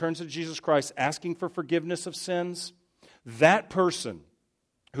 and turns to Jesus Christ asking for forgiveness of sins, that person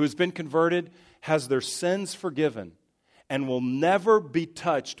who has been converted has their sins forgiven and will never be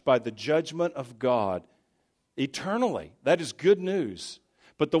touched by the judgment of God eternally. That is good news.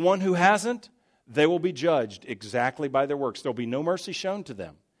 But the one who hasn't, they will be judged exactly by their works. There will be no mercy shown to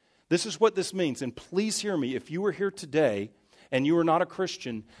them. This is what this means. And please hear me. If you are here today and you are not a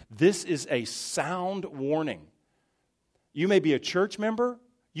Christian, this is a sound warning. You may be a church member.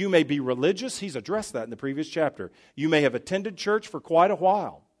 You may be religious. He's addressed that in the previous chapter. You may have attended church for quite a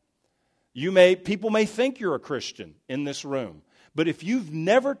while. People may think you're a Christian in this room. But if you've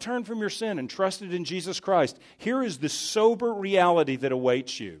never turned from your sin and trusted in Jesus Christ, here is the sober reality that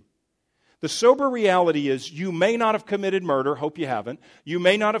awaits you. The sober reality is you may not have committed murder, hope you haven't. You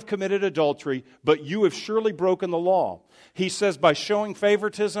may not have committed adultery, but you have surely broken the law. He says by showing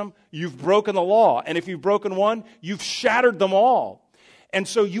favoritism, you've broken the law. And if you've broken one, you've shattered them all. And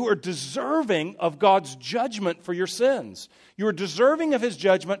so you are deserving of God's judgment for your sins. You are deserving of His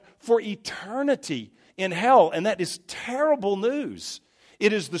judgment for eternity in hell. And that is terrible news.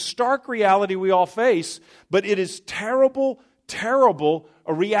 It is the stark reality we all face, but it is terrible, terrible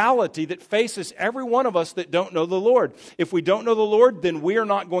a reality that faces every one of us that don't know the Lord. If we don't know the Lord, then we are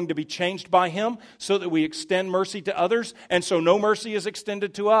not going to be changed by Him so that we extend mercy to others, and so no mercy is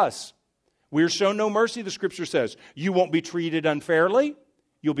extended to us. We are shown no mercy, the Scripture says. You won't be treated unfairly.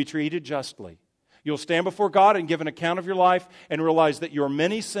 You'll be treated justly. You'll stand before God and give an account of your life and realize that your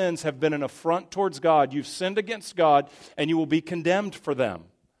many sins have been an affront towards God. You've sinned against God, and you will be condemned for them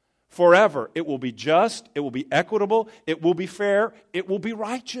forever. It will be just. It will be equitable. It will be fair. It will be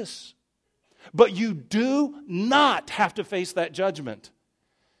righteous. But you do not have to face that judgment.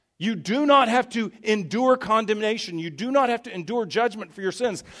 You do not have to endure condemnation. You do not have to endure judgment for your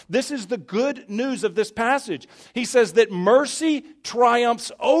sins. This is the good news of this passage. He says that mercy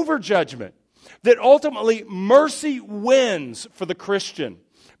triumphs over judgment, that ultimately mercy wins for the Christian.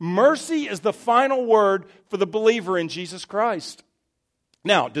 Mercy is the final word for the believer in Jesus Christ.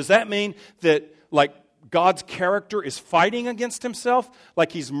 Now, does that mean that, like, God's character is fighting against Himself,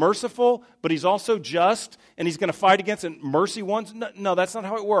 like He's merciful, but He's also just, and He's going to fight against it? Mercy wins? No, that's not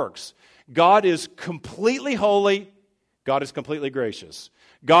how it works. God is completely holy. God is completely gracious.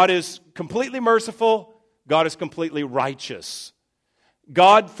 God is completely merciful. God is completely righteous.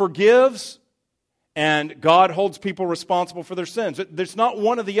 God forgives, and God holds people responsible for their sins. There's not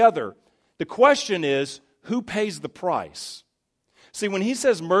one or the other. The question is, who pays the price? See, when he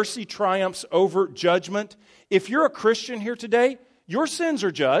says mercy triumphs over judgment, if you're a Christian here today, your sins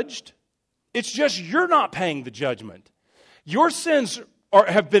are judged. It's just you're not paying the judgment. Your sins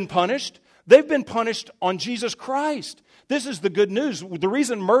have been punished. They've been punished on Jesus Christ. This is the good news. The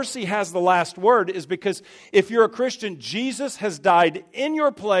reason mercy has the last word is because if you're a Christian, Jesus has died in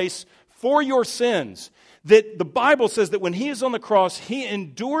your place for your sins. That the Bible says that when He is on the cross, He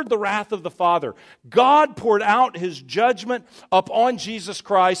endured the wrath of the Father. God poured out His judgment upon Jesus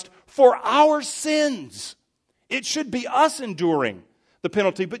Christ for our sins. It should be us enduring the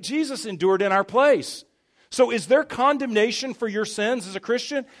penalty, but Jesus endured in our place. So is there condemnation for your sins as a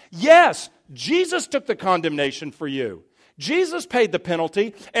Christian? Yes, Jesus took the condemnation for you. Jesus paid the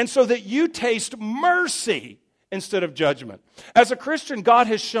penalty, and so that you taste mercy instead of judgment. As a Christian, God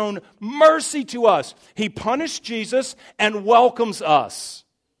has shown mercy to us. He punished Jesus and welcomes us.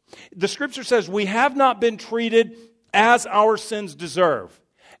 The Scripture says we have not been treated as our sins deserve.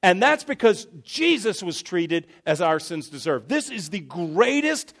 And that's because Jesus was treated as our sins deserve. This is the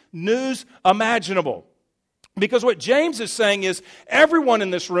greatest news imaginable. Because what James is saying is everyone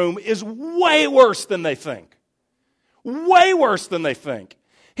in this room is way worse than they think. Way worse than they think.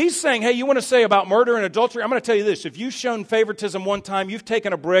 He's saying, hey, you want to say about murder and adultery? I'm going to tell you this. If you've shown favoritism one time, you've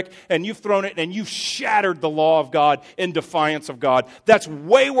taken a brick and you've thrown it and you've shattered the law of God in defiance of God. That's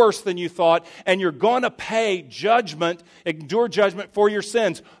way worse than you thought, and you're going to pay judgment, endure judgment for your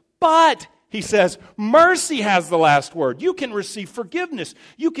sins. But, he says, mercy has the last word. You can receive forgiveness.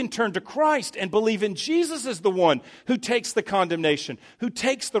 You can turn to Christ and believe in Jesus as the one who takes the condemnation, who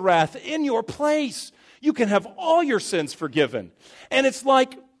takes the wrath in your place. You can have all your sins forgiven. And it's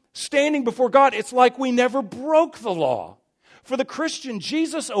like standing before God, it's like we never broke the law. For the Christian,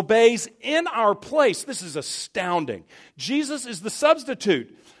 Jesus obeys in our place. This is astounding. Jesus is the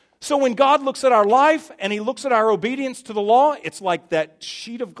substitute. So when God looks at our life and He looks at our obedience to the law, it's like that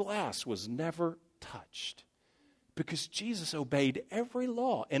sheet of glass was never touched. Because Jesus obeyed every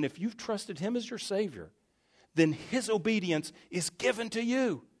law. And if you've trusted Him as your Savior, then His obedience is given to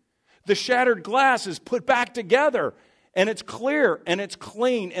you. The shattered glass is put back together, and it's clear, and it's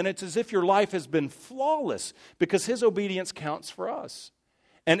clean, and it's as if your life has been flawless because His obedience counts for us.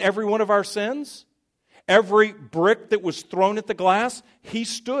 And every one of our sins, Every brick that was thrown at the glass, he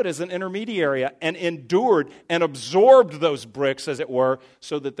stood as an intermediary and endured and absorbed those bricks, as it were,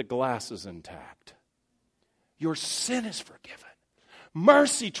 so that the glass is intact. Your sin is forgiven.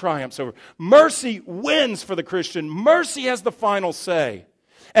 Mercy triumphs over. Mercy wins for the Christian. Mercy has the final say.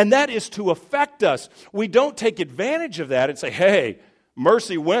 And that is to affect us. We don't take advantage of that and say, hey,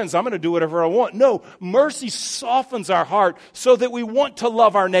 mercy wins, I'm going to do whatever I want. No, mercy softens our heart so that we want to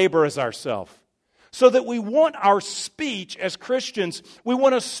love our neighbor as ourselves. So that we want our speech as Christians, we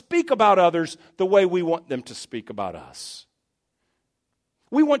want to speak about others the way we want them to speak about us.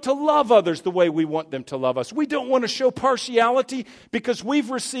 We want to love others the way we want them to love us. We don't want to show partiality because we've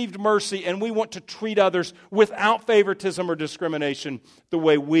received mercy and we want to treat others without favoritism or discrimination the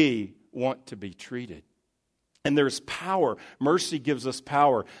way we want to be treated. And there's power. Mercy gives us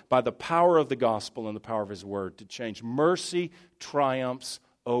power by the power of the gospel and the power of His Word to change. Mercy triumphs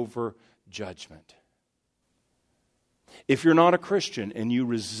over judgment. If you're not a Christian and you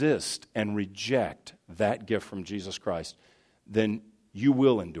resist and reject that gift from Jesus Christ, then you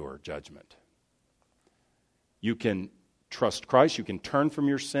will endure judgment. You can trust Christ, you can turn from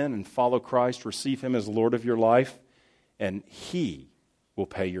your sin and follow Christ, receive Him as Lord of your life, and He will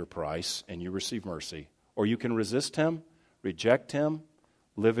pay your price and you receive mercy. Or you can resist Him, reject Him,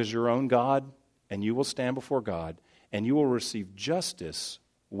 live as your own God, and you will stand before God, and you will receive justice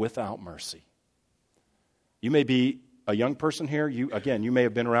without mercy. You may be a young person here. You may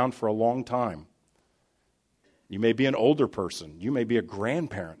have been around for a long time. You may be an older person. You may be a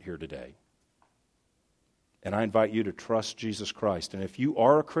grandparent here today. And I invite you to trust Jesus Christ. And if you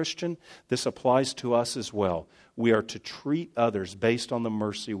are a Christian, this applies to us as well. We are to treat others based on the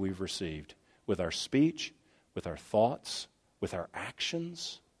mercy we've received, with our speech, with our thoughts, with our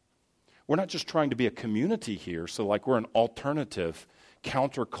actions. We're not just trying to be a community here, so like we're an alternative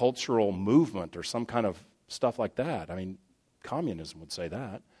countercultural movement or some kind of stuff like that. I mean, communism would say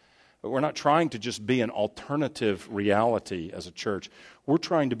that. But we're not trying to just be an alternative reality as a church. We're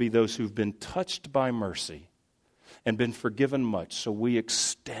trying to be those who've been touched by mercy and been forgiven much, so we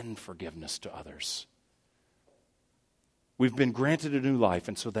extend forgiveness to others. We've been granted a new life,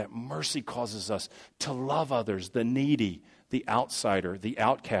 and so that mercy causes us to love others, the needy, the outsider, the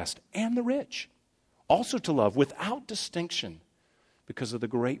outcast, and the rich. Also to love without distinction because of the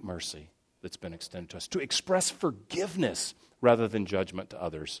great mercy that's been extended to us. To express forgiveness rather than judgment to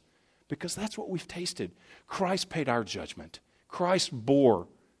others. Because that's what we've tasted. Christ paid our judgment. Christ bore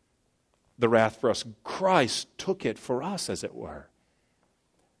the wrath for us. Christ took it for us, as it were.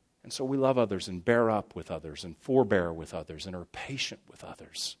 And so we love others and bear up with others and forbear with others and are patient with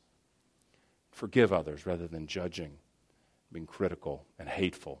others. Forgive others rather than judging, being critical and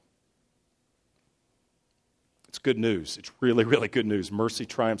hateful. It's good news. It's really, really good news. Mercy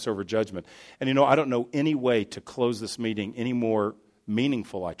triumphs over judgment. And I don't know any way to close this meeting any more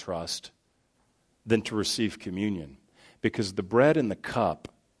meaningful, I trust, than to receive communion. Because the bread and the cup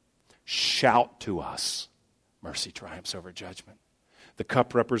shout to us, mercy triumphs over judgment. The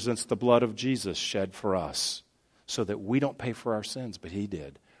cup represents the blood of Jesus shed for us so that we don't pay for our sins, but He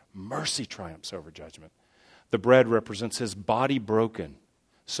did. Mercy triumphs over judgment. The bread represents His body broken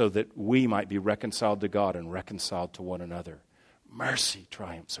so that we might be reconciled to God and reconciled to one another. Mercy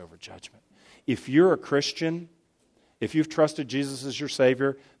triumphs over judgment. If you're a Christian, if you've trusted Jesus as your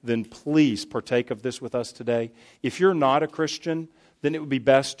Savior, then please partake of this with us today. If you're not a Christian, then it would be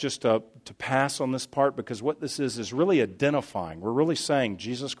best just to pass on this part, because what this is really identifying. We're really saying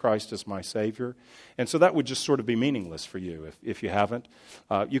Jesus Christ is my Savior. And so that would just sort of be meaningless for you if you haven't.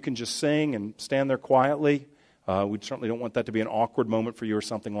 You can just sing and stand there quietly. We certainly don't want that to be an awkward moment for you or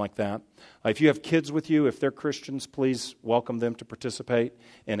something like that. If you have kids with you, if they're Christians, please welcome them to participate.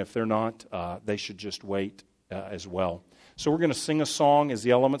 And if they're not, they should just wait as well. So we're going to sing a song as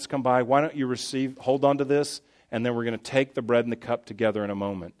the elements come by. Why don't you hold on to this, and then we're going to take the bread and the cup together in a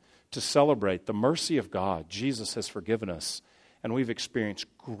moment to celebrate the mercy of God. Jesus has forgiven us, and we've experienced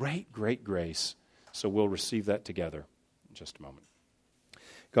great, great grace. So we'll receive that together in just a moment.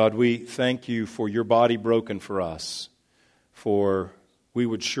 God, we thank You for Your body broken for us, for we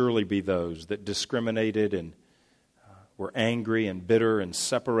would surely be those that discriminated and were angry and bitter and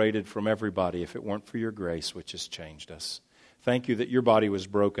separated from everybody if it weren't for Your grace, which has changed us. Thank You that Your body was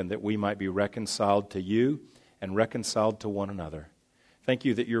broken, that we might be reconciled to You and reconciled to one another. Thank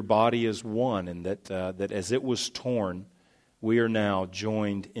You that Your body is one, and that as it was torn, we are now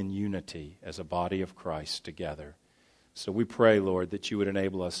joined in unity as a body of Christ together. So we pray, Lord, that You would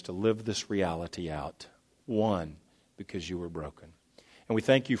enable us to live this reality out, one, because You were broken. And we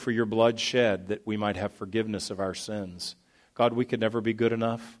thank You for Your blood shed that we might have forgiveness of our sins. God, we could never be good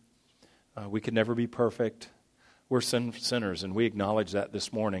enough. We could never be perfect. We're sinners, and we acknowledge that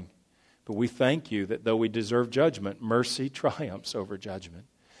this morning. But we thank you that though we deserve judgment, mercy triumphs over judgment,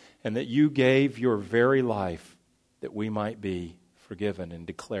 and that you gave your very life that we might be forgiven and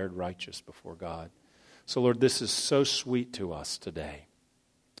declared righteous before God. So, Lord, this is so sweet to us today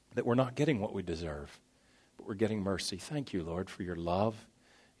that we're not getting what we deserve, but we're getting mercy. Thank you, Lord, for your love,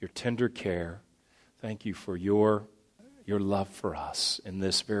 your tender care. Thank you for your love for us in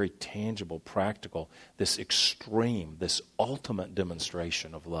this very tangible, practical, this extreme, this ultimate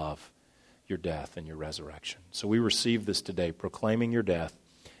demonstration of love, your death and your resurrection. So we receive this today, proclaiming your death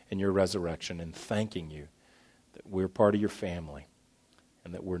and your resurrection and thanking you that we're part of your family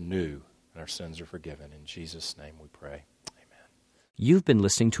and that we're new and our sins are forgiven. In Jesus' name we pray. Amen. You've been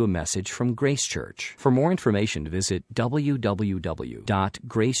listening to a message from Grace Church. For more information, visit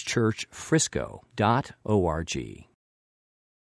www.gracechurchfrisco.org.